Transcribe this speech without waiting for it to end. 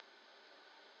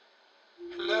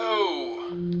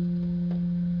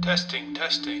Testing.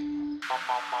 It's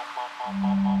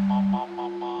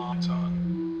on.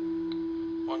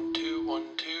 1 2 1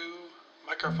 2.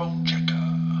 Microphone checker.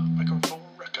 Microphone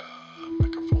wrecker.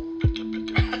 Microphone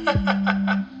blicker.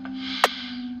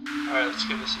 Alright, let's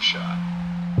give this a shot.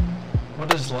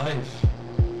 What is life?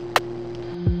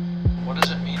 What does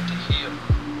it mean to heal?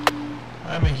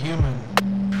 I'm a human.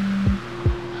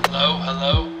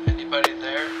 Hello? Anybody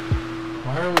there?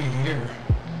 Why are we here?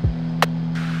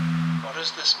 What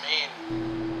does this mean?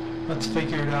 Let's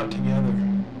figure it out together.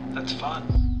 That's fun.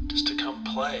 Just to come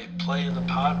play in the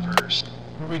podverse.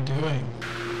 What are we doing?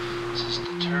 This is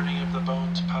the Turning of the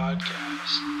Bones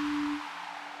podcast.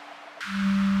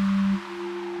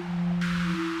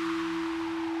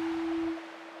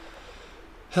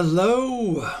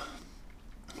 Hello!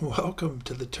 Welcome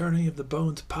to the Turning of the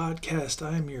Bones podcast.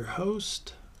 I am your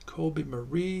host, Colby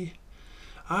Marie.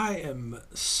 I am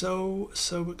so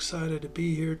excited to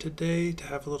be here today to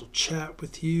have a little chat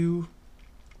with you,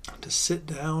 to sit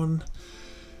down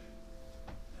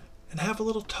and have a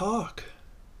little talk.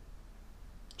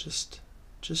 Just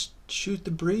shoot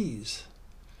the breeze,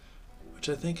 which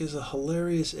I think is a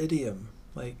hilarious idiom.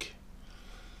 Like,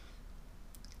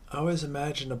 I always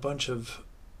imagine a bunch of,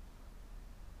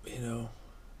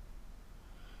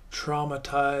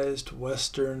 traumatized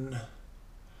Western,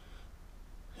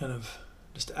 kind of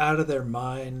just out of their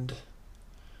mind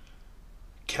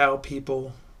cow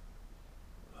people,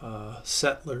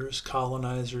 settlers,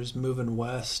 colonizers moving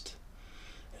west,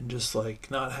 and just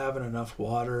like not having enough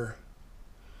water,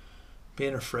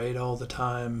 being afraid all the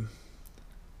time,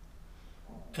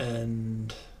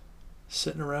 and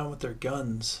sitting around with their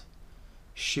guns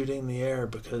shooting in the air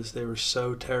because they were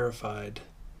so terrified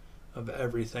of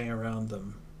everything around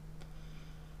them.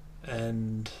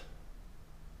 And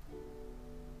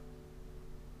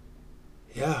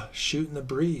yeah, shooting the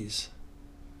breeze.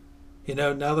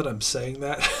 Now that I'm saying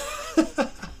that,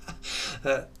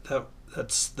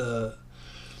 that's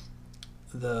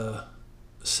the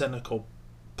cynical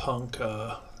punk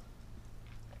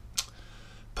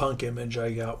image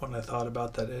I got when I thought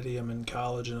about that idiom in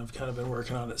college, and I've kind of been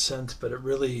working on it since. But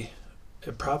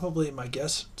my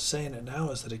guess saying it now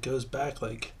is that it goes back,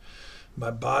 like my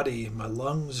body, my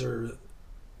lungs are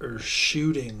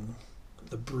shooting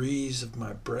the breeze of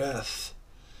my breath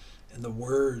and the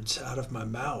words out of my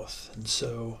mouth. And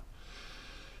so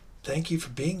thank you for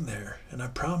being there, and I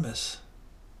promise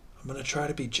I'm going to try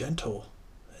to be gentle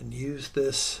and use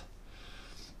this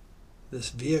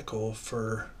vehicle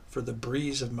for the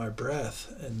breeze of my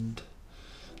breath and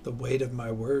the weight of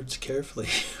my words carefully.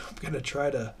 I'm going to try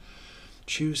to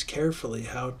choose carefully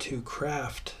how to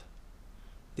craft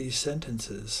these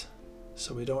sentences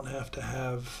so we don't have to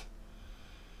have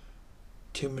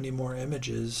too many more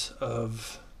images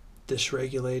of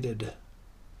dysregulated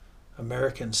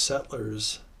American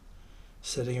settlers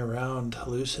sitting around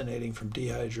hallucinating from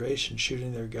dehydration,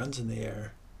 shooting their guns in the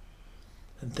air,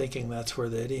 and thinking that's where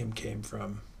the idiom came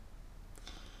from.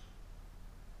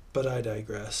 But I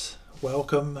digress.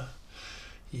 Welcome,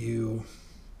 you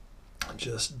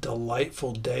just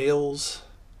delightful Dales,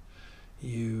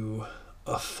 you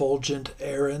effulgent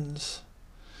Aarons,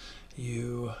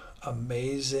 you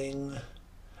amazing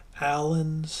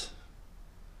Allens,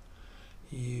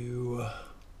 you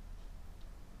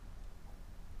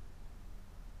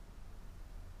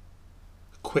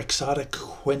quixotic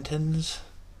Quintins.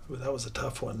 Ooh, that was a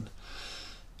tough one.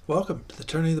 Welcome to the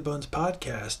Turning of the Bones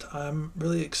podcast. I'm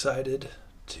really excited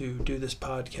to do this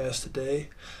podcast today.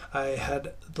 I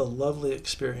had the lovely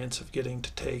experience of getting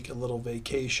to take a little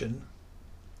vacation,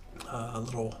 a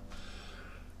little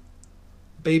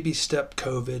baby step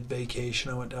COVID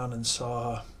vacation. I went down and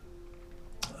saw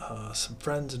some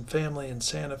friends and family in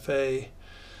Santa Fe.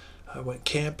 I went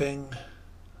camping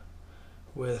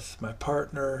with my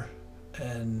partner,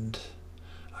 and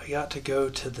I got to go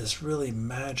to this really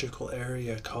magical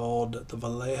area called the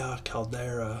Valleja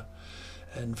Caldera.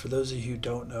 And for those of you who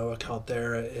don't know, a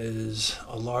caldera is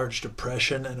a large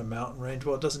depression in a mountain range.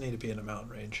 Well, it doesn't need to be in a mountain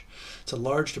range. It's a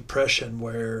large depression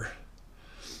where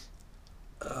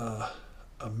a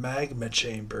magma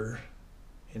chamber,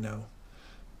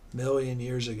 million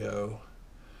years ago,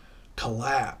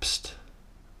 collapsed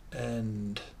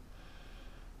and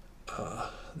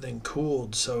then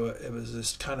cooled. So it was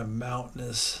this kind of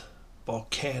mountainous,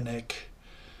 volcanic,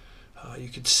 you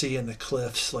could see in the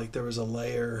cliffs like there was a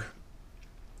layer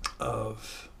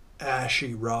of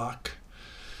ashy rock.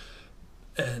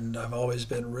 And I've always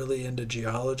been really into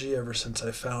geology ever since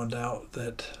I found out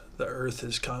that the earth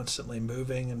is constantly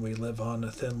moving and we live on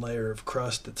a thin layer of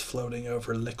crust that's floating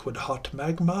over liquid hot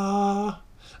magma.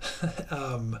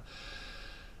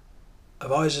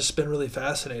 I've always just been really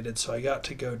fascinated. So I got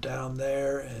to go down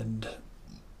there and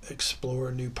explore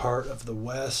a new part of the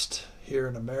West here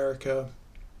in America,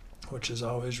 which is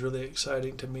always really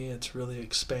exciting to me. It's really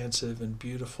expansive and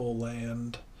beautiful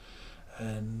land,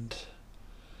 and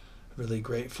really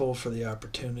grateful for the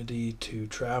opportunity to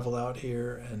travel out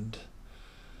here and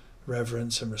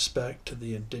reverence and respect to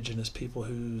the indigenous people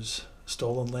whose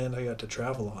stolen land I got to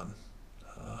travel on.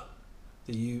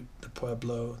 The Ute, the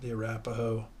Pueblo, the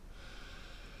Arapaho.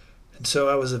 And so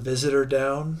I was a visitor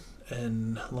down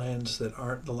in lands that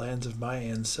aren't the lands of my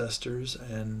ancestors,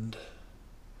 and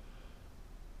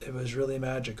it was really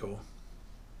magical.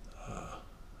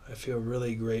 I feel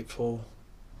really grateful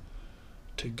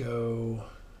to go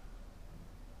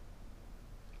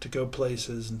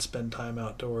places and spend time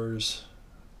outdoors.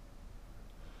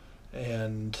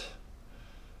 And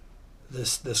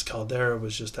this caldera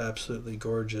was just absolutely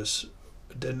gorgeous.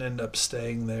 Didn't end up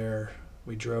staying there.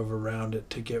 We drove around it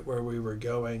to get where we were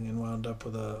going and wound up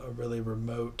with a really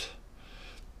remote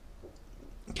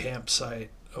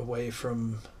campsite away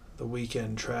from the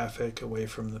weekend traffic, away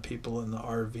from the people in the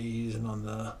RVs and on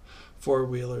the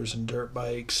four-wheelers and dirt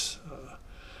bikes.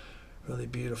 Really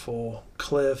beautiful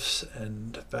cliffs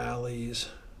and valleys.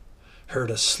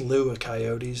 Heard a slew of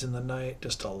coyotes in the night,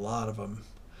 just a lot of them.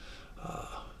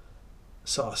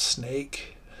 Saw a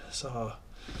snake, saw a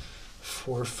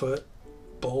 4-foot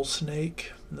bull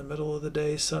snake in the middle of the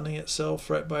day sunning itself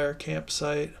right by our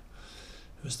campsite.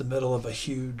 It was the middle of a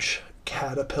huge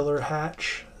caterpillar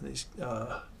hatch. These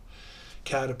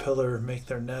caterpillar make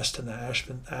their nest in the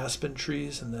aspen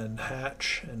trees and then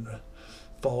hatch and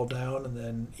fall down and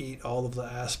then eat all of the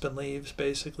aspen leaves,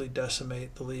 basically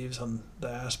decimate the leaves on the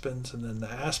aspens, and then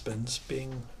the aspens,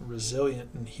 being resilient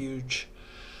and huge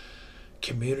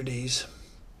communities,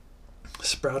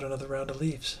 sprout another round of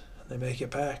leaves. They make it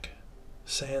back.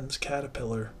 Sans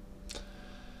caterpillar,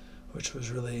 which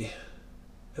was really,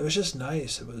 it was just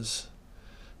nice. It was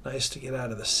nice to get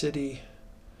out of the city.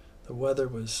 The weather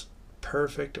was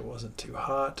perfect. It wasn't too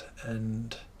hot,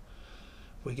 and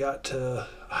we got to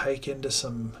hike into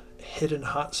some hidden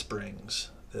hot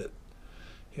springs that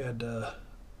you had to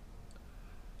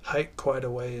hike quite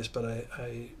a ways, but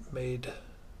I made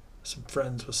some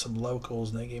friends with some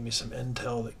locals, and they gave me some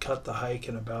intel that cut the hike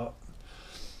in about,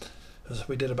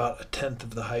 we did about a tenth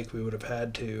of the hike we would have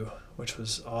had to, which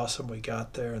was awesome. We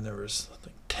got there and there was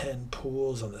like 10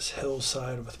 pools on this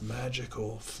hillside with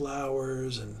magical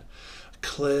flowers and a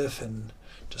cliff and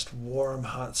just warm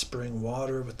hot spring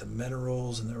water with the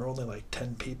minerals, and there were only like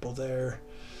 10 people there.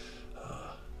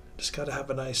 Just got to have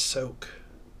a nice soak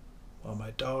while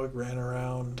my dog ran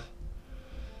around.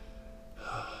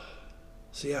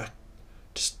 So yeah,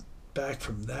 just back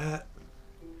from that,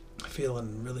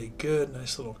 feeling really good.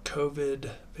 Nice little COVID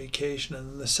vacation.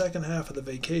 And then the second half of the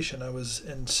vacation, I was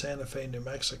in Santa Fe, New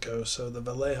Mexico. So the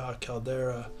Vallejo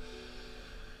Caldera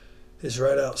is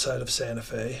right outside of Santa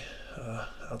Fe,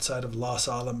 outside of Los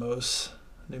Alamos,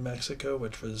 New Mexico,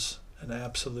 which was an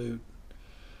absolute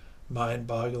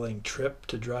mind-boggling trip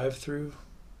to drive through.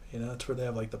 You know, it's where they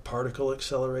have like the particle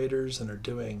accelerators and are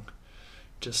doing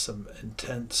just some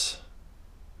intense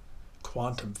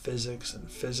quantum physics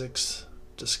and physics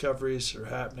discoveries are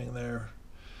happening there.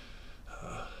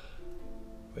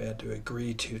 We had to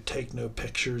agree to take no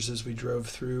pictures as we drove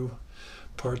through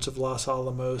parts of Los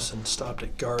Alamos and stopped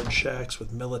at guard shacks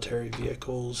with military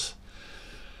vehicles.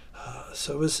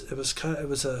 So it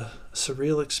was a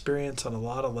surreal experience on a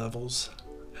lot of levels.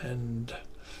 And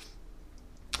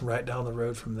right down the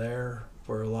road from there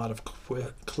were a lot of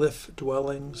cliff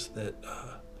dwellings that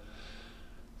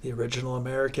the original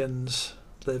Americans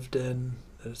lived in,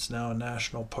 that it's now a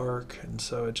national park. And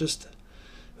so it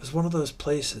was one of those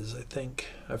places, I think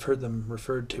I've heard them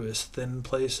referred to as thin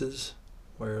places,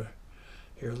 where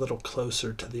you're a little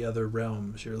closer to the other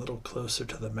realms, you're a little closer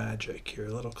to the magic, you're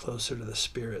a little closer to the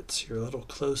spirits, you're a little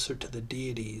closer to the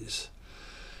deities,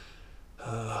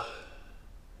 you're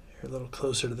a little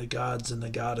closer to the gods and the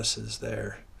goddesses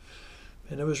there.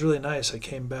 And it was really nice. I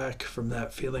came back from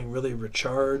that feeling really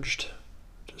recharged,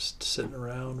 just sitting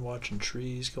around, watching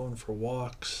trees, going for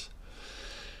walks.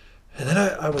 And then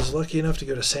I was lucky enough to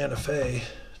go to Santa Fe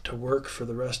to work for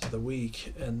the rest of the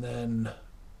week. And then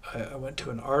I went to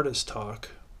an artist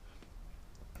talk.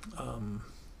 And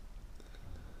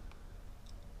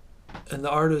the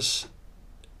artist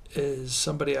is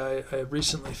somebody I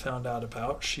recently found out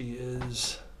about. She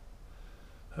is,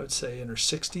 I would say, in her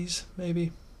 60s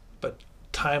maybe, but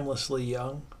timelessly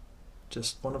young.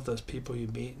 Just one of those people you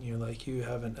meet and you're like, you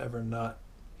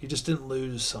just didn't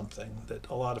lose something that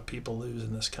a lot of people lose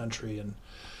in this country. And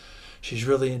She's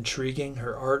really intriguing.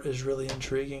 Her art is really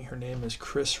intriguing. Her name is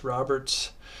Chris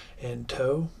Roberts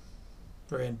Antou,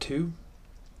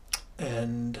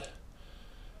 and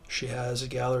she has a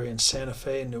gallery in Santa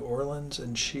Fe in New Orleans,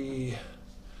 and she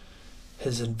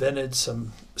has invented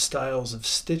some styles of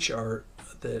stitch art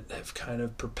that have kind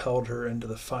of propelled her into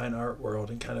the fine art world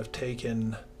and kind of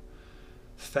taken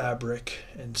fabric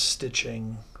and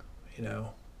stitching,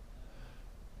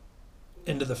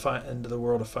 into the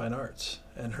world of fine arts.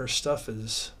 And her stuff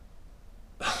is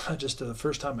just the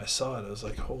first time I saw it, I was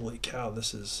like, holy cow,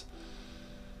 this is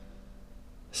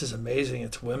amazing.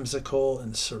 It's whimsical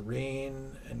and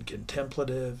serene and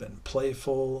contemplative and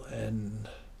playful and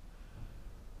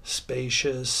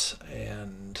spacious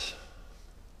and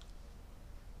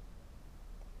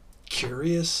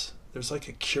curious. There's like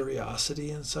a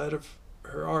curiosity inside of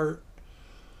her art.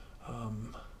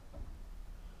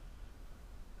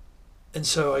 And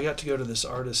so I got to go to this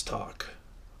artist talk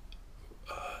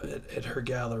at her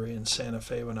gallery in Santa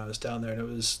Fe when I was down there, and it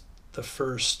was the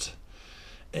first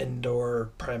indoor,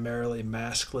 primarily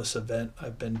maskless event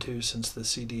I've been to since the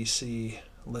CDC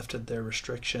lifted their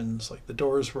restrictions. Like, the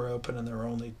doors were open and there were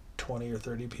only 20 or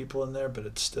 30 people in there, but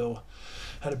it still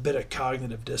had a bit of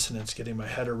cognitive dissonance getting my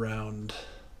head around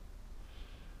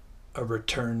a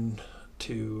return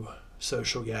to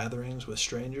social gatherings with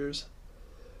strangers.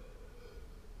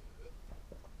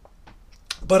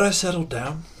 But I settled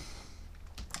down.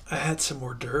 I had some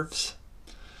hors d'oeuvres.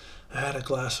 I had a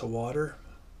glass of water.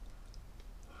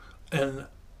 And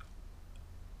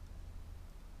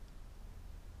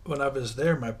when I was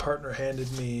there, my partner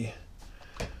handed me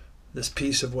this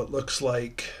piece of what looks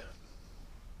like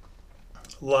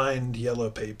lined yellow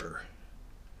paper.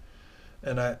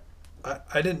 And I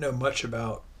didn't know much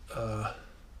about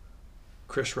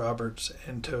Chris Roberts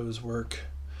Antou's work.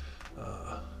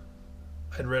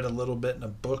 I'd read a little bit in a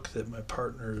book that my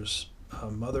partner's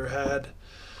mother had.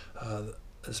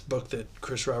 This book that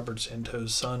Chris Roberts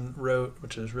Antou's son wrote,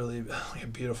 which is really a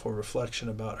beautiful reflection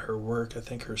about her work. I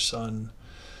think her son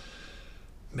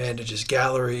manages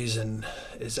galleries and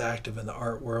is active in the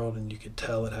art world, and you could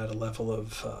tell it had a level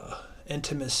of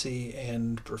intimacy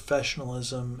and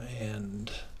professionalism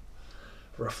and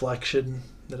reflection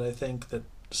that I think that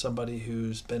somebody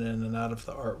who's been in and out of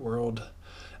the art world.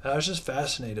 And I was just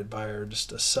fascinated by her,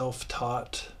 just a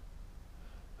self-taught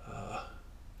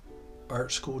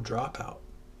art school dropout,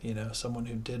 someone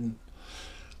who didn't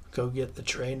go get the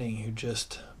training, who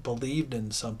just believed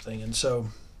in something. And so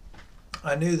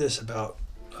I knew this about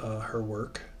her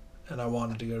work, and I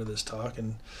wanted to go to this talk.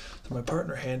 And so my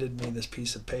partner handed me this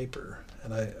piece of paper,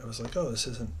 and I was like, oh, this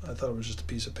isn't, I thought it was just a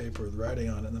piece of paper with writing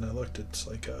on it. And then I looked, it's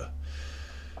like a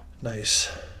nice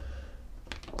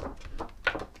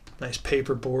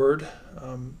paperboard,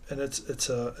 and it's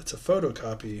a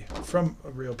photocopy from a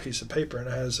real piece of paper, and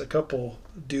it has a couple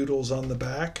doodles on the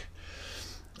back,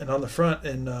 and on the front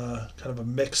in kind of a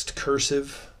mixed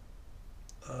cursive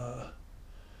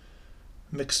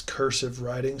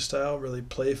writing style, really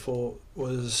playful,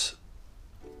 was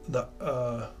the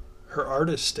her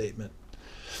artist statement,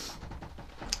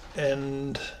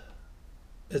 and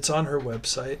it's on her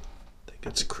website. I think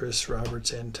it's Chris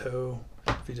Roberts Antou.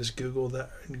 If you just Google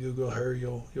that and Google her,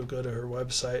 you'll go to her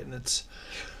website, and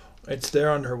it's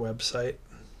there on her website.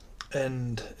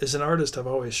 And as an artist, I've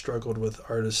always struggled with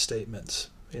artist statements.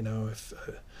 If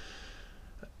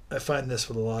I find this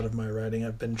with a lot of my writing,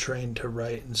 I've been trained to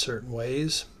write in certain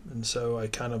ways, and so I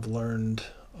kind of learned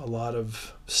a lot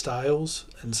of styles,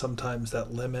 and sometimes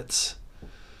that limits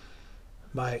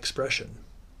my expression.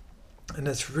 And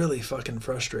it's really fucking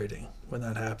frustrating when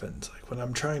that happens. Like, when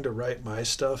I'm trying to write my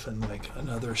stuff and like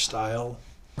another style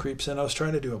creeps in. I was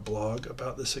trying to do a blog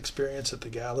about this experience at the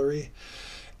gallery,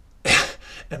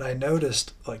 and I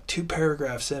noticed like 2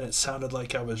 paragraphs in, it sounded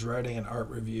like I was writing an art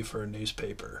review for a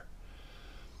newspaper.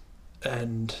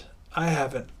 And I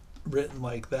haven't written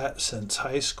like that since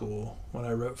high school when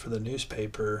I wrote for the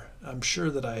newspaper. I'm sure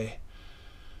that I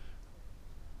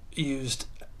used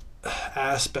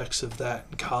aspects of that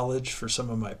in college for some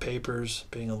of my papers,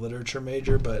 being a literature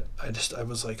major, but I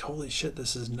was like, holy shit,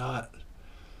 this isn't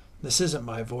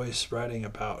my voice writing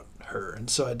about her. And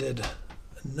so I did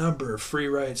a number of free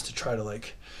writes to try to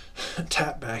like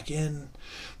tap back in,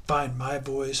 find my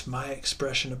voice, my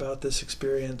expression about this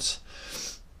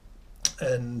experience.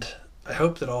 And I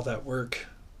hope that all that work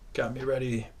got me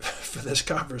ready for this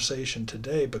conversation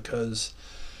today, because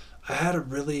I had a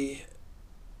really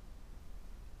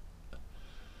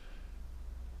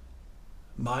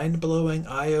mind-blowing,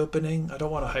 eye-opening, I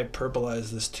don't want to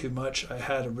hyperbolize this too much, I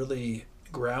had a really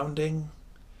grounding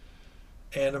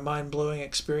and a mind-blowing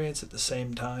experience at the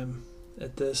same time.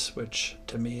 at this, which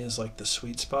to me is like the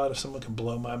sweet spot. If someone can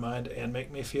blow my mind and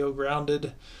make me feel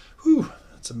grounded, whew,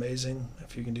 that's amazing.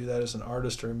 If you can do that as an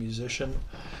artist or a musician.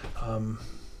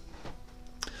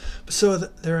 So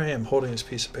there I am holding this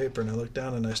piece of paper, and I look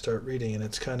down and I start reading, and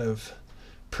it's kind of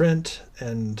print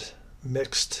and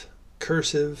mixed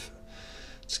cursive.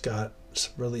 It's got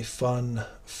some really fun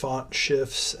font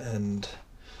shifts and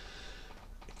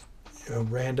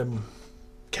random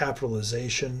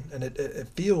capitalization, and it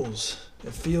feels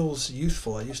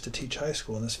youthful. I used to teach high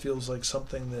school, and this feels like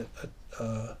something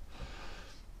that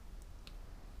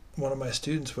one of my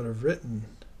students would have written,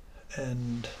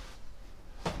 and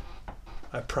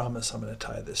I promise I'm going to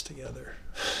tie this together.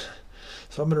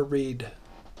 So I'm going to read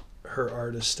her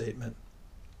artist statement.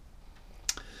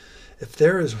 If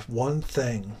there is one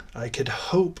thing I could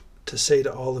hope to say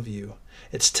to all of you,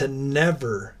 it's to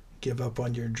never give up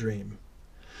on your dream.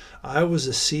 I was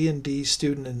a C&D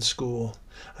student in school.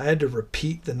 I had to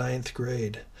repeat the 9th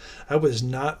grade. I was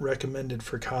not recommended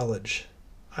for college.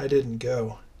 I didn't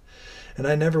go. And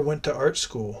I never went to art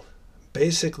school.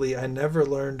 Basically, I never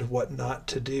learned what not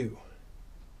to do.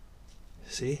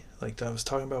 See, like I was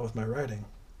talking about with my writing,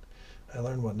 I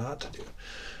learned what not to do.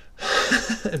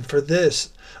 And for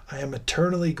this, I am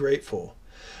eternally grateful.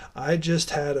 I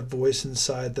just had a voice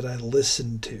inside that I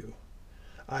listened to.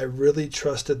 I really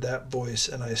trusted that voice,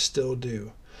 and I still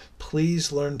do.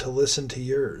 Please learn to listen to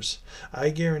yours. I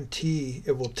guarantee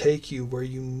it will take you where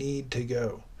you need to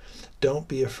go. Don't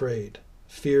be afraid.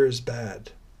 Fear is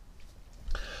bad.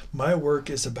 My work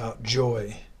is about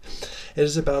joy. It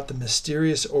is about the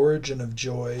mysterious origin of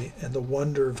joy and the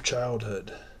wonder of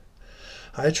childhood.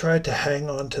 I try to hang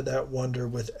on to that wonder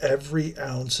with every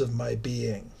ounce of my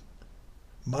being.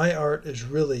 My art is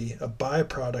really a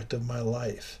byproduct of my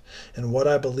life and what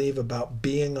I believe about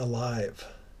being alive.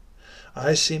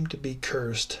 I seem to be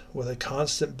cursed with a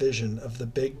constant vision of the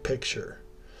big picture,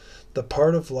 the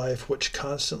part of life which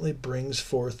constantly brings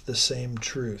forth the same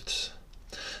truths,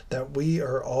 that we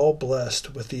are all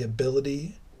blessed with the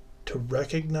ability to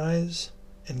recognize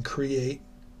and create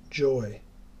joy,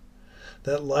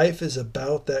 that life is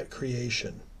about that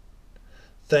creation.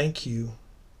 Thank you,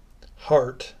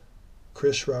 Heart,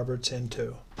 Chris Roberts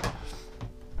Anto.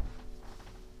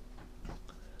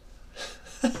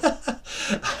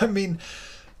 I mean,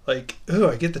 like,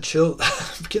 I get the chill.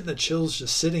 I'm getting the chills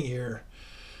just sitting here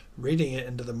reading it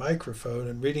into the microphone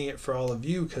and reading it for all of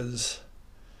you, because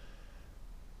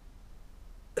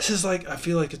this is like, I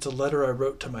feel like it's a letter I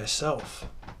wrote to myself,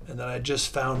 and then I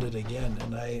just found it again,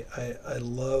 and I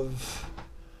love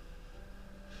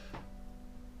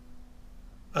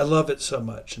it so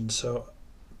much. And so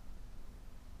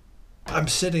I'm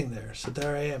sitting there. So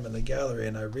there I am in the gallery,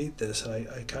 and I read this, and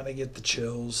I kind of get the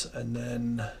chills, and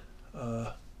then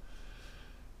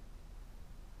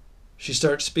she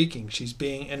starts speaking. She's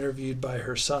being interviewed by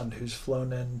her son, who's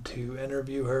flown in to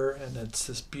interview her, and it's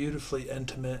this beautifully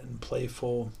intimate and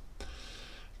playful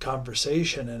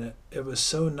conversation, and it was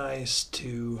so nice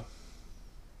to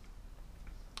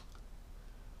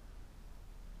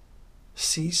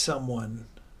see someone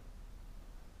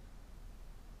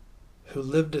who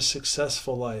lived a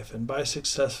successful life. And by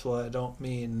successful, I don't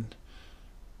mean,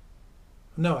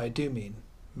 no, I do mean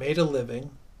made a living,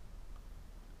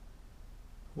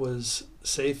 was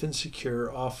safe and secure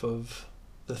off of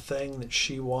the thing that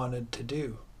she wanted to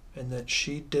do, and that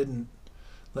she didn't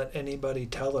let anybody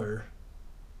tell her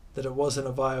that it wasn't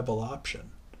a viable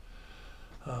option.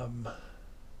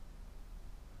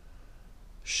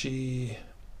 She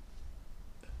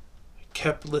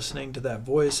kept listening to that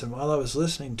voice, and while I was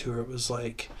listening to her, it was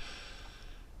like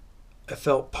I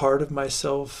felt part of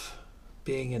myself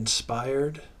being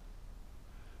inspired,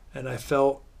 and I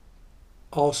felt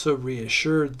also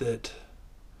reassured that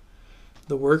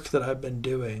the work that I've been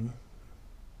doing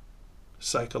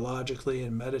psychologically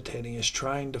and meditating is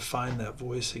trying to find that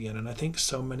voice again. And I think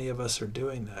so many of us are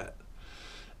doing that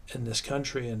in this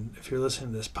country. And if you're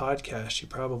listening to this podcast, you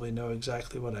probably know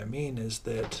exactly what I mean, is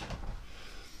that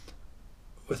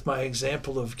with my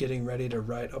example of getting ready to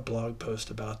write a blog post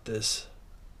about this,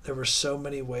 there were so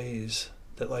many ways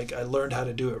that, like, I learned how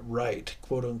to do it right,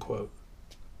 quote unquote,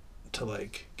 to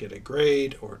like get a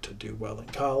grade or to do well in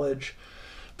college.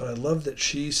 But I love that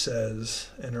she says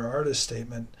in her artist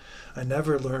statement, I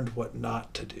never learned what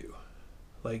not to do.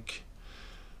 Like,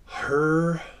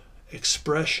 her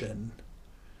expression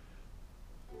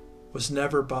was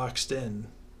never boxed in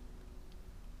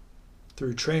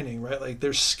through training, right? Like,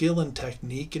 there's skill and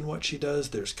technique in what she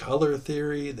does. There's color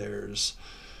theory. There's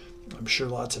I'm sure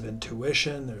lots of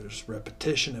intuition, there's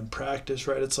repetition and practice,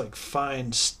 right? It's like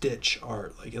fine stitch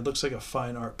art. Like it looks like a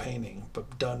fine art painting,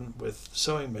 but done with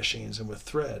sewing machines and with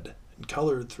thread and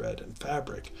colored thread and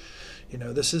fabric.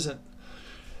 This isn't,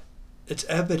 it's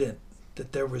evident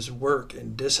that there was work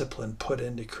and discipline put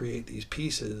in to create these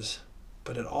pieces,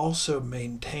 but it also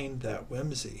maintained that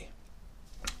whimsy.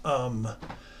 And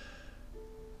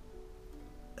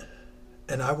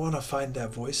I want to find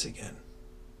that voice again.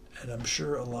 And I'm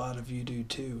sure a lot of you do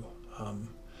too.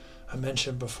 I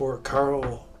mentioned before,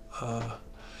 Carl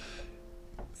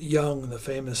Jung, the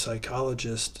famous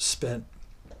psychologist, spent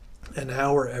an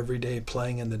hour every day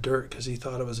playing in the dirt because he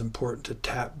thought it was important to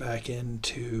tap back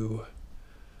into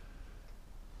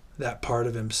that part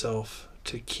of himself,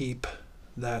 to keep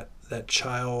that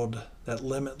child, that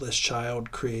limitless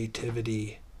child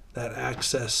creativity, that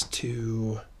access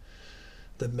to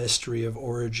the mystery of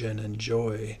origin and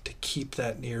joy, to keep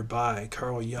that nearby.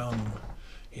 Carl Jung,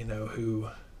 who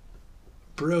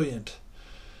brilliant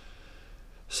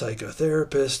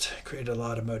psychotherapist, created a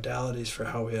lot of modalities for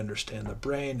how we understand the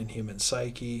brain and human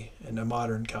psyche. In a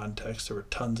modern context, there were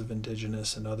tons of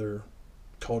indigenous and other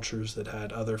cultures that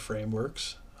had other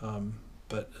frameworks,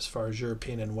 but as far as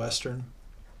European and Western,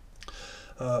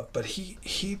 but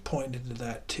he pointed to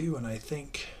that too. And I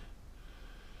think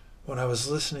when I was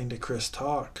listening to Chris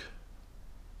talk,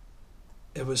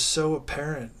 it was so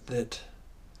apparent that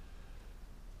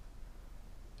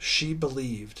she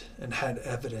believed and had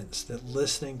evidence that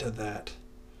listening to that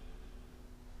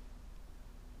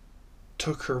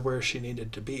took her where she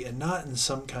needed to be, and not in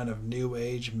some kind of new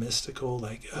age mystical,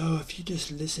 like, oh, if you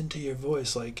just listen to your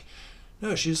voice, like,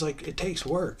 no, she's like, it takes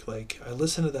work. Like, I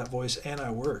listened to that voice and I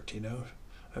worked,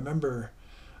 I remember,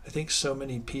 I think so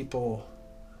many people,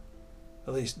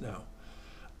 at least, no,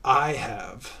 I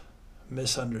have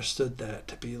misunderstood that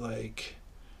to be like,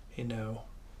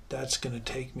 that's going to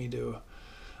take me to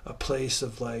a place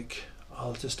of like,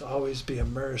 I'll just always be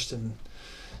immersed in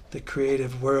the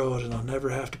creative world and I'll never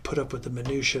have to put up with the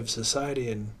minutiae of society.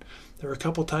 And there were a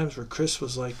couple times where Chris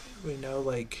was like,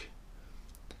 like,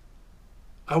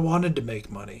 I wanted to make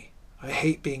money. I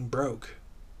hate being broke.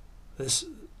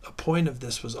 A point of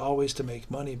this was always to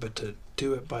make money, but to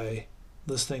do it by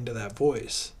listening to that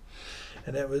voice.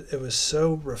 And it was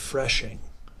so refreshing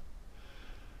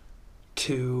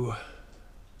to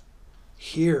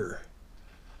hear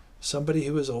somebody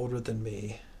who was older than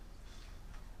me,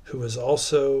 who was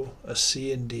also a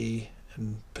C and D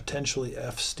and potentially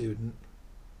F student,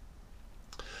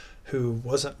 who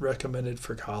wasn't recommended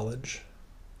for college,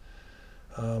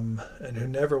 and who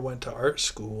never went to art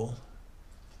school,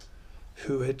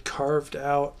 who had carved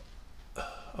out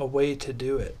a way to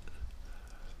do it,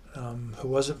 who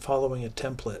wasn't following a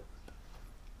template,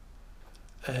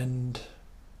 and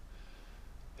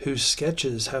whose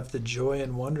sketches have the joy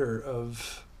and wonder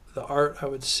of the art I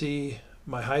would see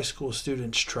my high school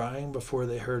students trying before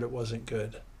they heard it wasn't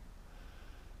good.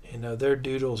 Their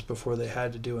doodles before they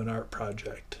had to do an art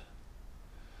project.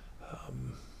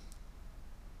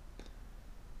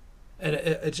 And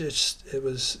it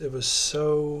was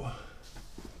so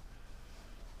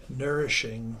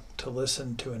nourishing to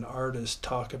listen to an artist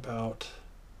talk about,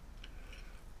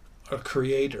 a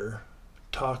creator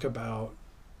talk about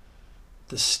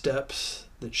the steps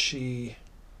that she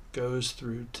goes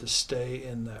through to stay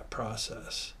in that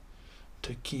process,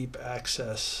 to keep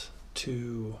access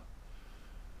to,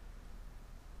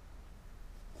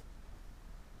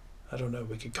 I don't know,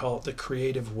 we could call it the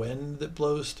creative wind that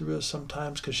blows through us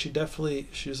sometimes, because she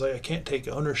was like, I can't take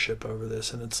ownership over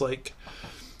this. And it's like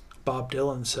Bob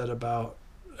Dylan said about,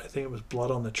 I think it was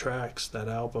Blood on the Tracks, that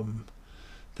album,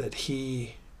 that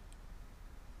he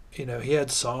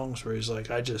had songs where he's like,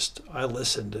 I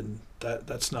listened and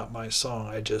that's not my song.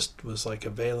 I just was like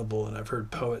available, and I've heard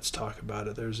poets talk about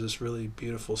it. There's this really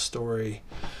beautiful story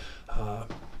I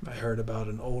heard about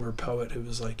an older poet who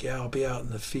was like, I'll be out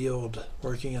in the field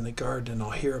working in the garden and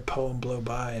I'll hear a poem blow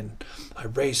by and I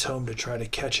race home to try to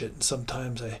catch it, and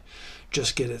sometimes I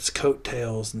just get its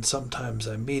coattails, and sometimes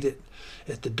I meet it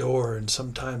at the door, and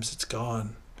sometimes it's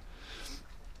gone.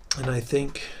 And I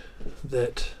think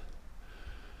that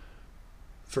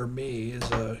for me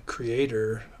as a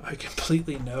creator, I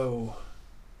completely know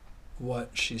what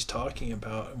she's talking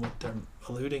about and what they're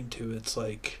alluding to. It's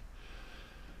like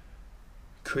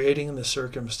creating the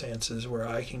circumstances where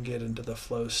I can get into the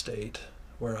flow state,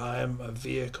 where I'm a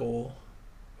vehicle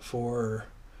for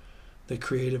the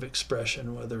creative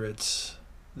expression, whether it's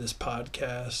this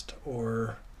podcast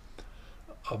or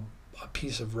a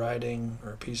piece of writing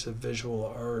or a piece of visual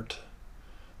art,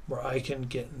 where I can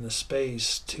get in the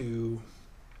space to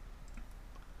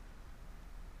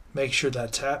make sure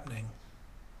that's happening.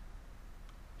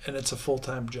 And it's a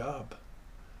full-time job.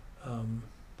 And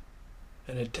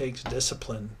it takes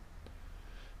discipline.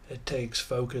 It takes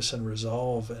focus and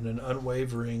resolve and an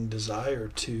unwavering desire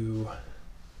to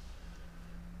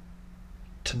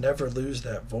never lose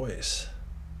that voice.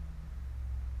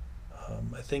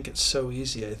 I think it's so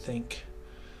easy. I think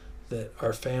that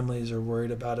our families are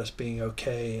worried about us being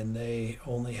okay, and they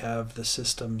only have the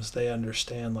systems they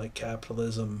understand, like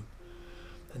capitalism.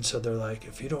 And so they're like,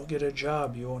 if you don't get a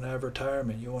job, you won't have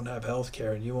retirement, you won't have health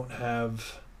care, and you won't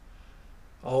have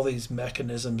all these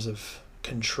mechanisms of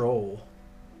control,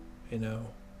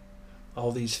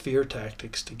 all these fear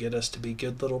tactics to get us to be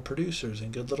good little producers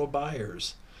and good little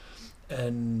buyers.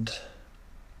 And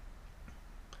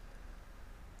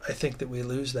I think that we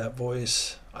lose that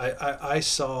voice. I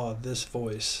saw this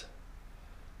voice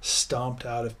stomped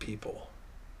out of people.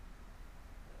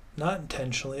 Not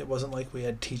intentionally. It wasn't like we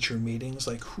had teacher meetings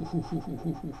like,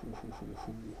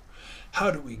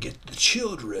 how do we get the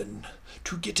children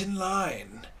to get in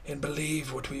line and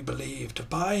believe what we believe, to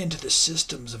buy into the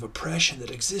systems of oppression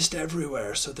that exist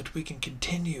everywhere so that we can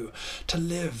continue to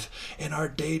live in our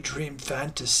daydream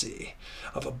fantasy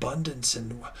of abundance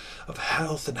and of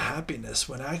health and happiness,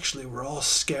 when actually we're all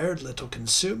scared little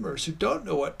consumers who don't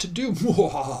know what to do.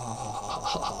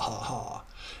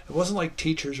 It wasn't like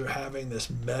teachers are having this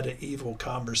medieval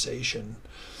conversation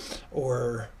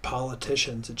or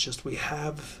politicians. It's just we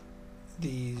have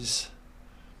these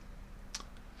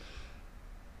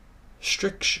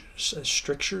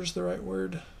strictures the right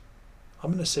word?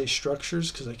 I'm going to say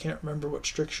structures because I can't remember what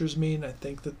strictures mean. I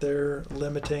think that they're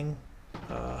limiting.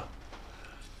 Yeah,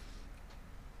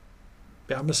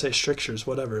 I'm going to say strictures,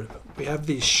 whatever. We have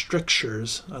these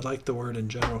strictures. I like the word in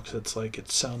general because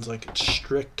it sounds like it's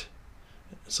strict.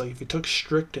 It's like if you took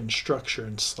strict and structure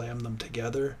and slammed them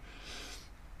together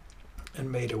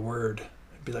and made a word,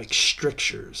 it'd be like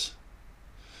strictures.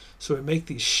 So we make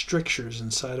these strictures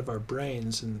inside of our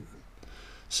brains, and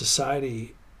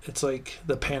society, it's like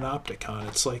the panopticon.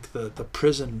 It's like the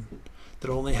prison that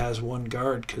only has one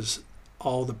guard because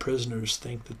all the prisoners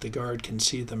think that the guard can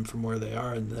see them from where they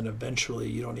are, and then eventually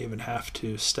you don't even have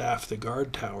to staff the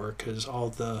guard tower because all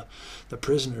the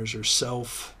prisoners are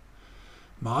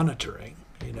self-monitoring,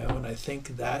 and I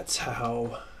think that's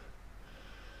how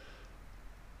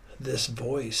this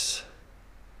voice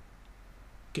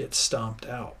gets stomped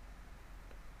out.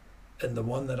 And the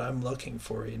one that I'm looking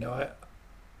for,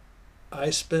 I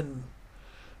spend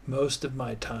most of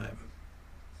my time,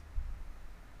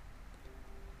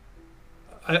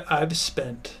 I've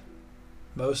spent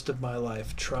most of my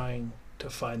life trying to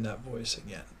find that voice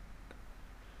again.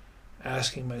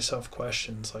 Asking myself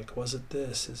questions like, was it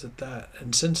this? Is it that?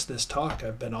 And since this talk,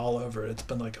 I've been all over it. It's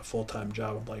been like a full-time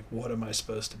job. I'm like, what am I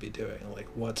supposed to be doing? Like,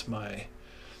 what's my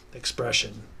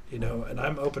expression? And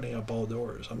I'm opening up all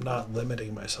doors. I'm not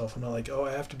limiting myself. I'm not like, oh,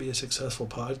 I have to be a successful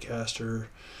podcaster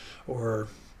or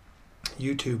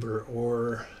YouTuber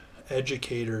or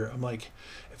educator. I'm like,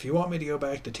 if you want me to go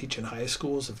back to teaching high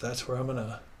schools, if that's where I'm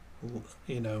going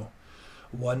to,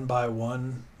 one by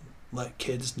one, let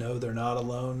kids know they're not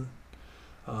alone.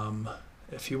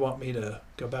 If you want me to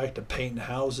go back to painting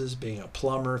houses, being a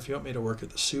plumber, if you want me to work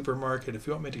at the supermarket, if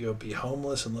you want me to go be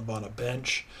homeless and live on a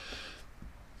bench,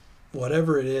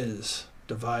 whatever it is,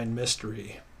 divine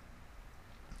mystery,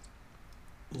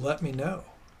 let me know.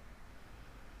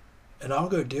 And I'll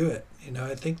go do it.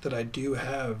 I think that I do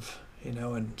have,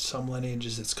 in some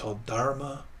lineages it's called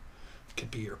dharma. It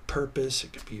could be your purpose.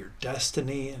 It could be your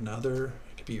destiny. It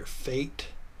could be your fate.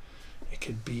 It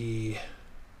could be,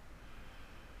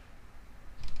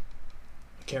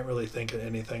 I can't really think of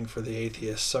anything for the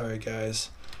atheists. Sorry,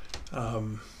 guys.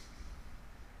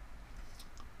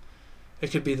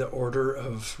 It could be the order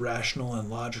of rational and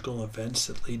logical events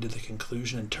that lead to the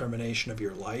conclusion and termination of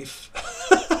your life.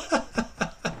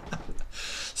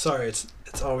 Sorry, it's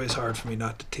always hard for me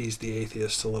not to tease the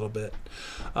atheists a little bit.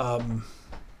 I'm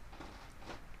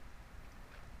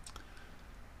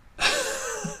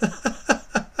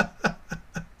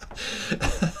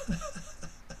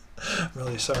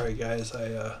really sorry, guys.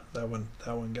 That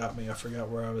one got me. I forgot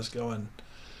where I was going.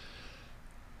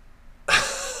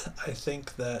 I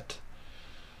think that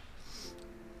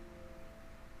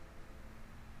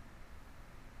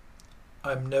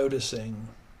I'm noticing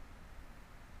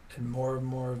in more and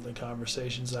more of the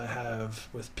conversations I have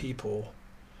with people,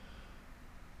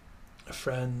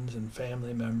 friends and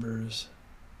family members,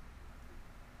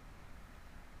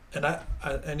 and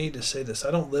I need to say this,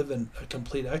 I don't live in a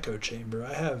complete echo chamber.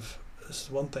 This is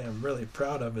one thing I'm really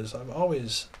proud of, is I've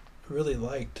always really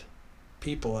liked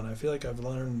people, and I feel like I've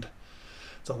learned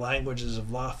the languages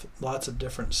of lots of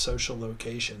different social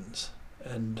locations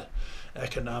and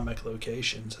economic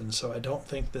locations. And so I don't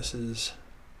think this is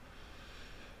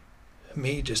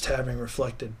me just having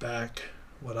reflected back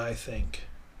what I think.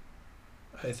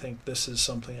 I think this is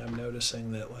something I'm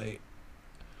noticing that, like,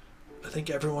 I think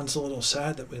everyone's a little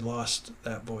sad that we lost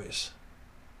that voice.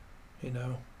 You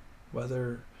know,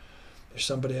 whether there's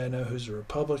somebody I know who's a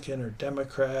Republican or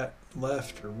Democrat,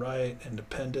 left or right,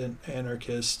 independent,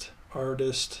 anarchist,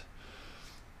 artist,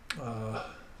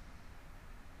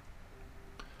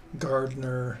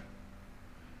 gardener,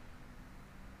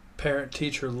 parent,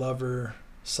 teacher, lover,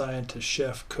 scientist,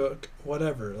 chef, cook,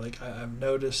 whatever. Like, I've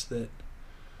noticed that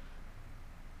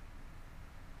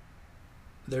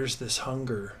there's this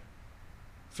hunger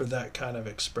for that kind of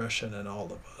expression in all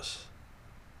of us.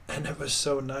 And it was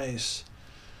so nice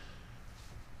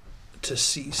to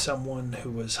see someone who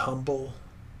was humble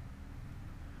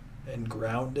and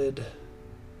grounded,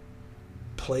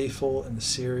 playful and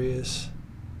serious,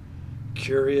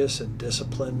 curious and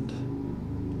disciplined,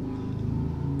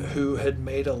 who had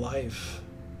made a life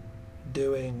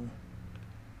doing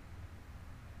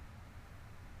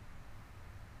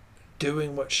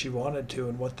what she wanted to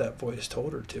and what that voice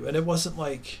told her to. And it wasn't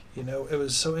like, you know, it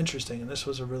was so interesting, and this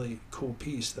was a really cool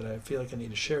piece that I feel like I need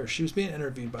to share. She was being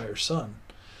interviewed by her son,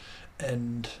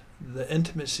 and the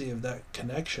intimacy of that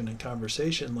connection and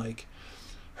conversation, like,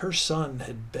 her son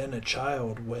had been a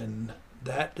child when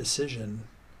that decision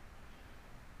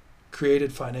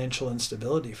created financial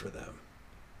instability for them.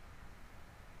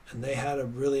 And they had a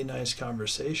really nice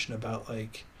conversation about,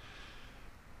 like,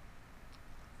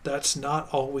 that's not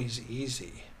always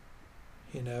easy,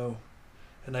 you know?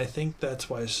 And I think that's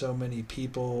why so many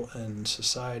people and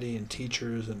society and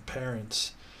teachers and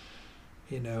parents,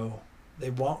 you know,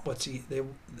 they want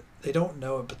they don't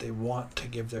know it, but they want to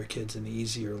give their kids an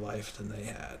easier life than they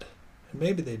had. And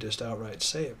maybe they just outright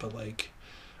say it, but, like,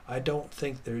 I don't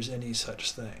think there's any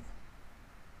such thing.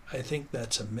 I think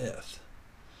that's a myth.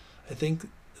 I think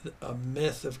a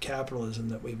myth of capitalism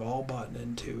that we've all bought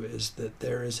into is that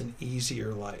there is an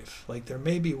easier life. Like, there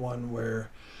may be one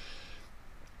where,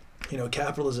 you know,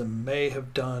 capitalism may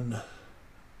have done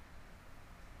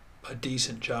a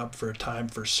decent job for a time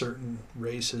for certain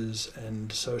races and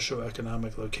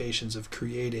socioeconomic locations of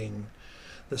creating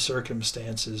the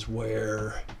circumstances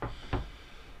where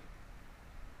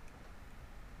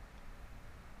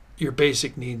your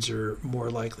basic needs are more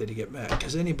likely to get met.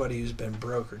 Because anybody who's been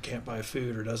broke or can't buy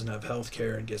food or doesn't have health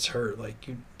care and gets hurt, like,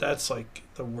 that's like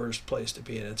the worst place to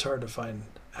be in. It's hard to find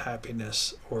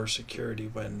happiness or security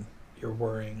when you're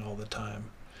worrying all the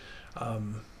time.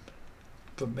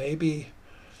 But maybe,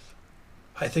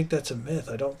 I think that's a myth.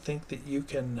 I don't think that you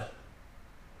can,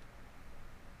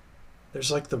 there's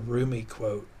like the Rumi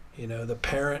quote, you know, the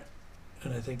parent,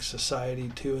 and I think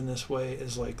society too in this way,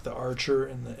 is like the archer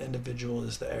and the individual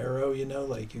is the arrow, you know,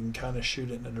 like, you can kind of shoot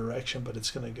it in a direction, but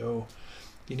it's going to go,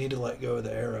 you need to let go of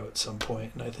the arrow at some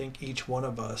point. And I think each one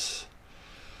of us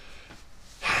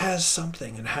has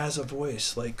something and has a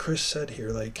voice, like Chris said here,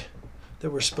 like,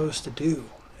 that we're supposed to do.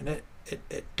 And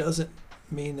it doesn't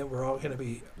mean that we're all going to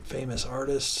be famous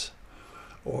artists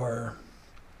or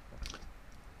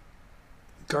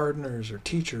gardeners or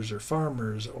teachers or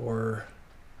farmers or,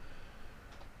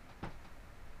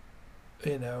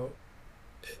 you know,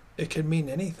 it can mean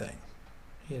anything,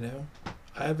 you know.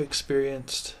 I've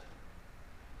experienced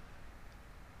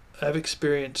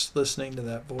listening to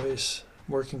that voice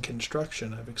working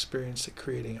construction. I've experienced it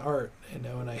creating art, you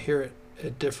know, and I hear it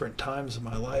at different times in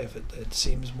my life. It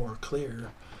seems more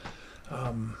clear.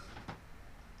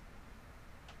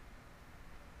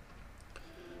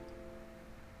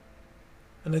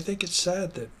 And I think it's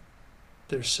sad that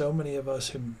there's so many of us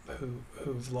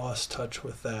who've lost touch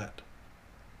with that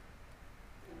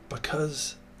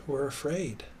because we're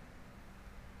afraid,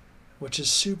 which is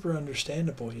super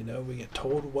understandable. You know, we get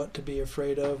told what to be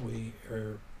afraid of. We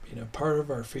are, you know, part of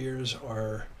our fears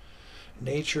are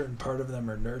nature and part of them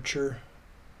are nurture.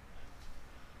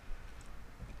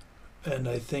 And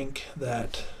I think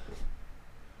that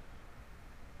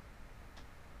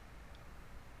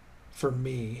for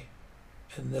me,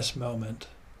 in this moment,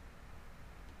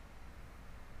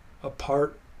 a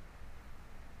part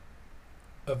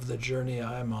of the journey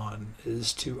I'm on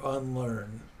is to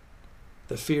unlearn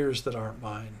the fears that aren't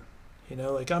mine. You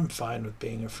know, like, I'm fine with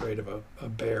being afraid of a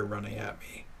bear running at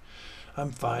me.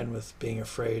 I'm fine with being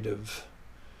afraid of,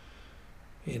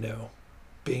 you know,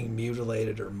 being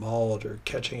mutilated or mauled or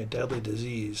catching a deadly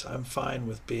disease. I'm fine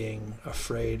with being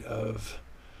afraid of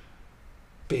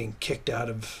being kicked out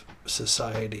of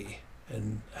society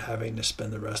and having to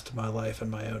spend the rest of my life in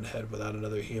my own head without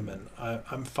another human.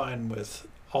 I'm fine with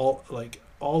all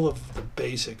of the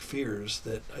basic fears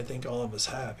that I think all of us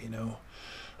have, you know.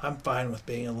 I'm fine with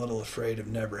being a little afraid of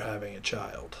never having a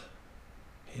child,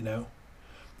 you know.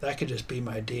 That could just be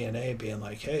my DNA being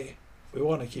like, hey, we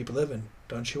want to keep living.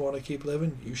 Don't you want to keep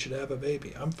living? You should have a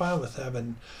baby. I'm fine with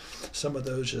having some of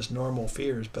those just normal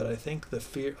fears, but I think the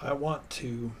fear,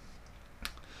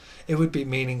 it would be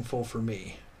meaningful for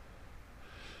me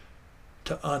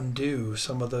to undo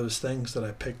some of those things that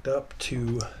I picked up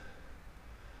to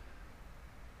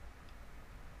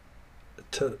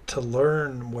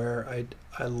learn where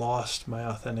I lost my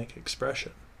authentic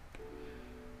expression,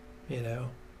 you know.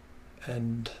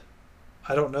 And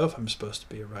I don't know if I'm supposed to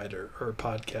be a writer or a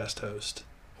podcast host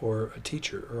or a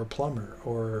teacher or a plumber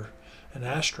or an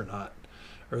astronaut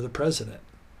or the president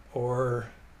or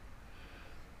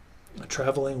a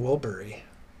traveling Wilbury.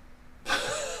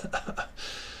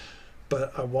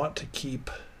 But I want to keep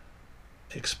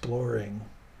exploring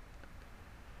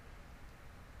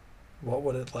what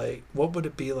would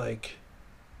it be like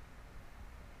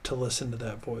to listen to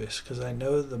that voice, because I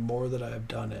know the more that I've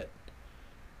done it,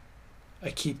 I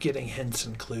keep getting hints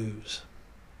and clues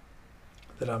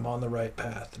that I'm on the right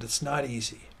path, that it's not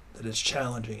easy, that it's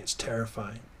challenging, it's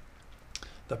terrifying.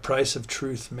 The price of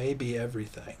truth may be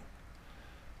everything,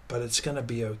 but it's going to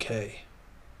be okay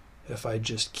if I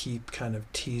just keep kind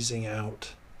of teasing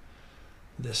out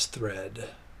this thread,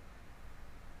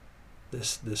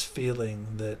 this feeling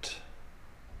that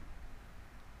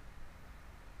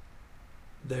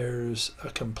there's a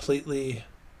completely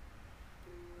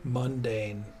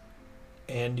mundane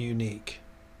and unique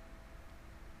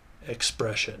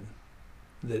expression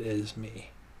that is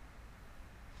me.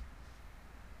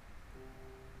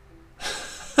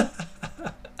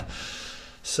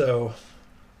 So,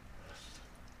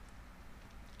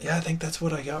 yeah, I think that's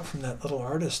what I got from that little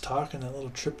artist talk and that little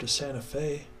trip to Santa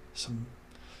Fe. Some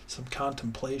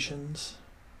contemplations,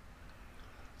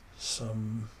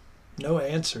 no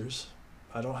answers.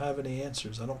 I don't have any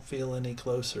answers. I don't feel any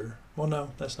closer. Well,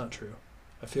 no, that's not true.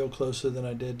 I feel closer than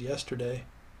I did yesterday.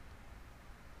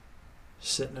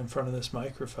 Sitting in front of this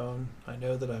microphone, I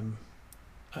know that I'm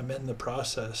in the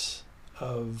process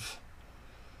of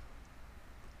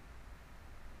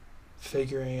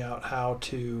figuring out how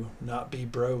to not be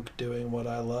broke doing what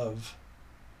I love.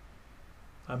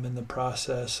 I'm in the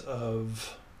process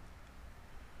of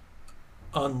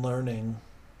unlearning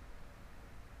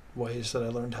ways that I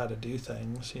learned how to do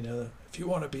things. You know, if you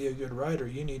want to be a good writer,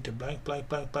 you need to blank, blank,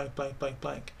 blank, blank, blank, blank,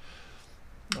 blank.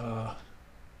 Well,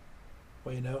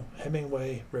 you know,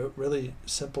 Hemingway wrote really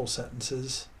simple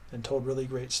sentences and told really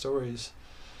great stories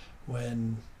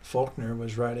when Faulkner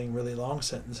was writing really long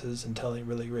sentences and telling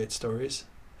really great stories.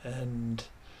 And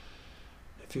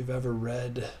if you've ever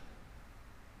read,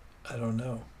 I don't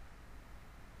know,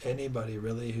 anybody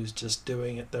really who's just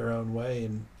doing it their own way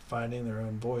and finding their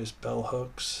own voice, Bell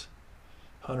Hooks,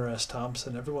 Hunter S.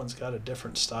 Thompson, everyone's got a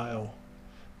different style,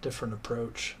 different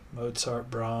approach.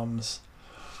 Mozart, Brahms,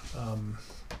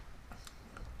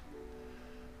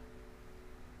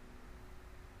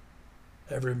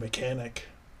 every mechanic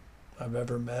I've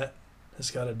ever met has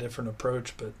got a different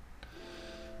approach, but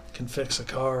can fix a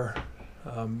car.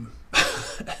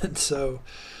 And so,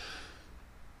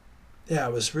 yeah,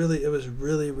 it was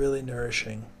really, really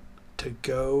nourishing to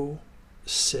go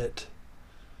sit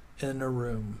in a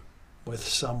room with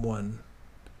someone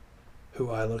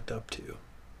who I looked up to.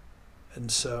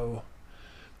 And so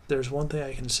there's one thing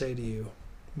I can say to you,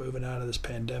 moving out of this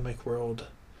pandemic world,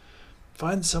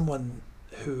 find someone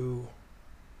who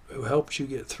helped you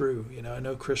get through. You know, I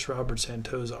know Chris Robert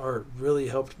Santo's art really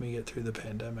helped me get through the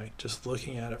pandemic, just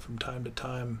looking at it from time to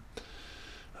time,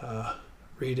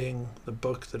 reading the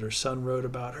book that her son wrote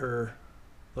about her,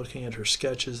 looking at her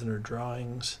sketches and her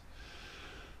drawings.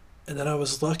 And then I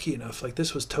was lucky enough, like,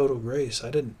 this was total grace. I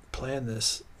didn't plan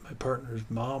this. My partner's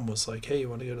mom was like, hey, you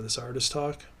want to go to this artist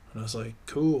talk? And I was like,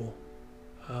 cool.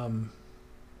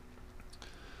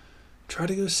 Try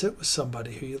to go sit with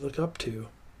somebody who you look up to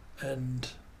and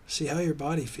see how your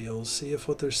body feels. See if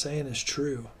what they're saying is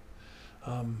true.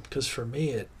 Because for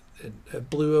me, it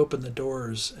blew open the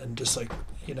doors, and just like,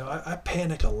 you know, I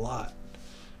panic a lot.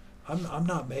 I'm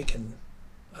not making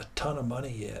a ton of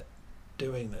money yet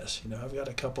doing this. You know, I've got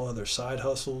a couple other side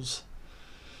hustles,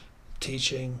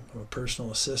 teaching, I'm a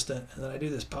personal assistant, and then I do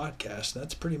this podcast, and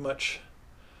that's pretty much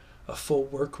a full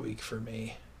work week for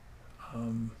me.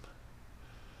 And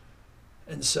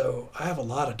so I have a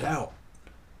lot of doubt.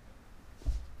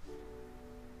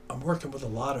 I'm working with a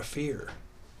lot of fear.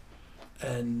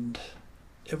 And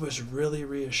it was really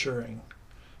reassuring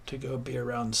to go be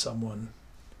around someone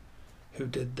who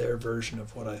did their version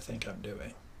of what I think I'm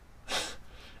doing.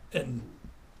 And,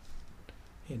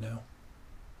 you know,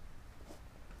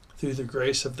 through the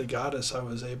grace of the goddess, I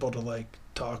was able to like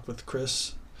talk with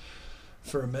Chris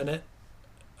for a minute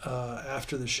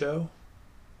after the show.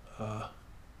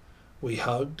 We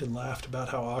hugged and laughed about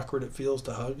how awkward it feels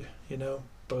to hug, you know,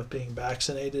 both being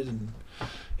vaccinated. And,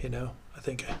 you know, I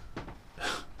think,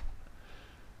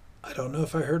 I don't know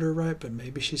if I heard her right, but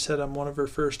maybe she said I'm one of her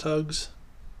first hugs.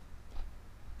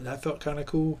 And that felt kind of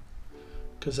cool,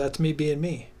 because that's me being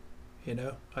me, you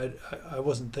know. I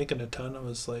wasn't thinking a ton. I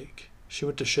was like, she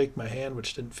went to shake my hand,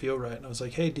 which didn't feel right. And I was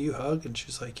like, hey, do you hug? And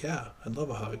she's like, yeah, I'd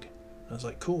love a hug. And I was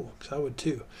like, cool, because I would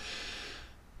too.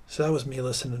 So that was me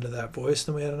listening to that voice.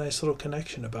 Then we had a nice little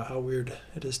connection about how weird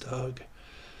it is to hug.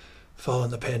 Following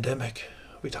the pandemic,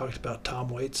 we talked about Tom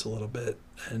Waits a little bit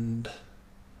and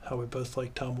how we both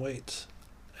like Tom Waits.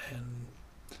 And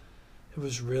it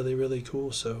was really, really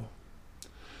cool. So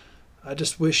I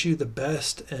just wish you the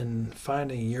best in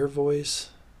finding your voice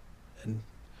and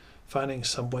finding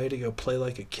some way to go play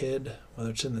like a kid, whether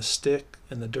it's in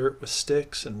the dirt with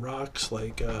sticks and rocks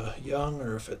like Young,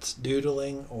 or if it's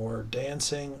doodling or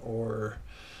dancing or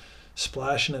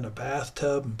splashing in a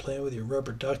bathtub and playing with your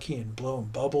rubber ducky and blowing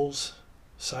bubbles,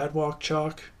 sidewalk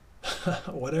chalk,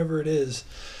 whatever it is.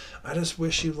 I just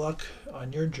wish you luck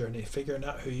on your journey, figuring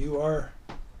out who you are,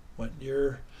 what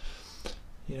your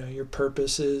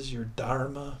purpose is, your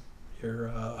dharma,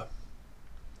 your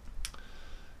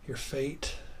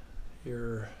fate,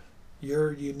 your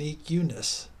unique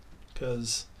you-ness,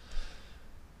 because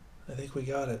I think we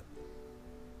got it.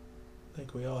 I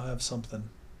think we all have something.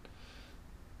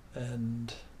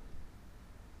 And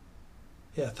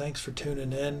yeah, thanks for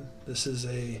tuning in. This is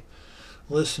a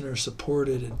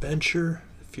listener-supported adventure.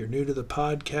 If you're new to the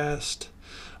podcast,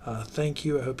 thank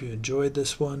you. I hope you enjoyed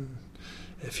this one.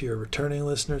 If you're a returning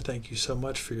listener, thank you so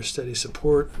much for your steady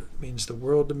support. It means the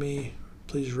world to me.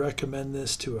 Please recommend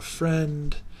this to a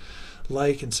friend.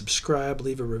 Like and subscribe.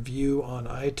 Leave a review on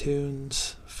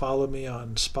iTunes. Follow me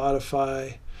on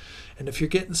Spotify. And if you're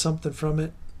getting something from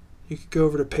it, you could go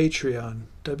over to Patreon,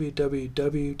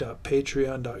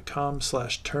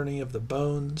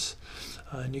 www.patreon.com/turningofthebones.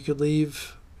 And you could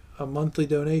leave a monthly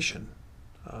donation.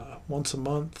 Once a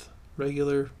month,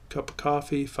 regular cup of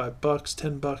coffee, $5,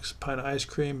 $10, pint of ice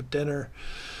cream, a dinner.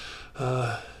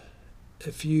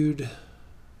 If you'd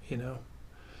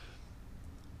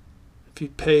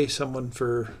pay someone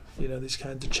for, these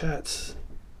kinds of chats,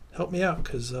 help me out,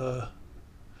 because I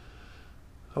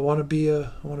want to be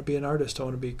an artist. I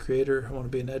want to be a creator. I want to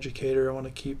be an educator. I want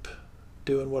to keep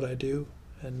doing what I do,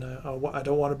 and I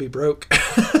don't want to be broke.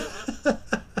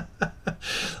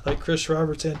 Like Chris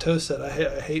Robert-Santos said,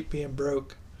 I hate being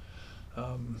broke.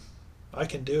 I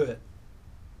can do it.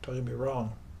 Don't get me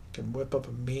wrong. I can whip up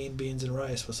a mean beans and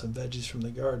rice with some veggies from the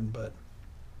garden, but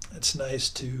it's nice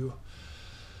to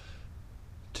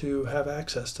have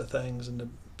access to things and to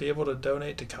be able to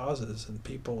donate to causes and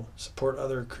people, support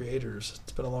other creators.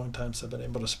 It's been a long time since I've been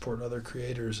able to support other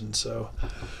creators, and so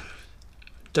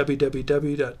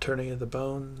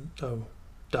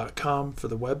www.turningofthebone.com for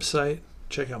the website.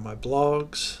 Check out my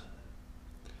blogs.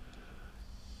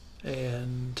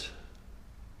 And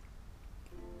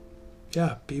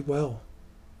yeah, be well.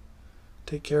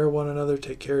 Take care of one another.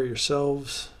 Take care of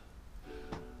yourselves.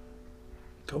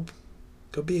 Go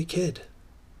be a kid.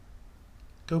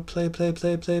 Go play.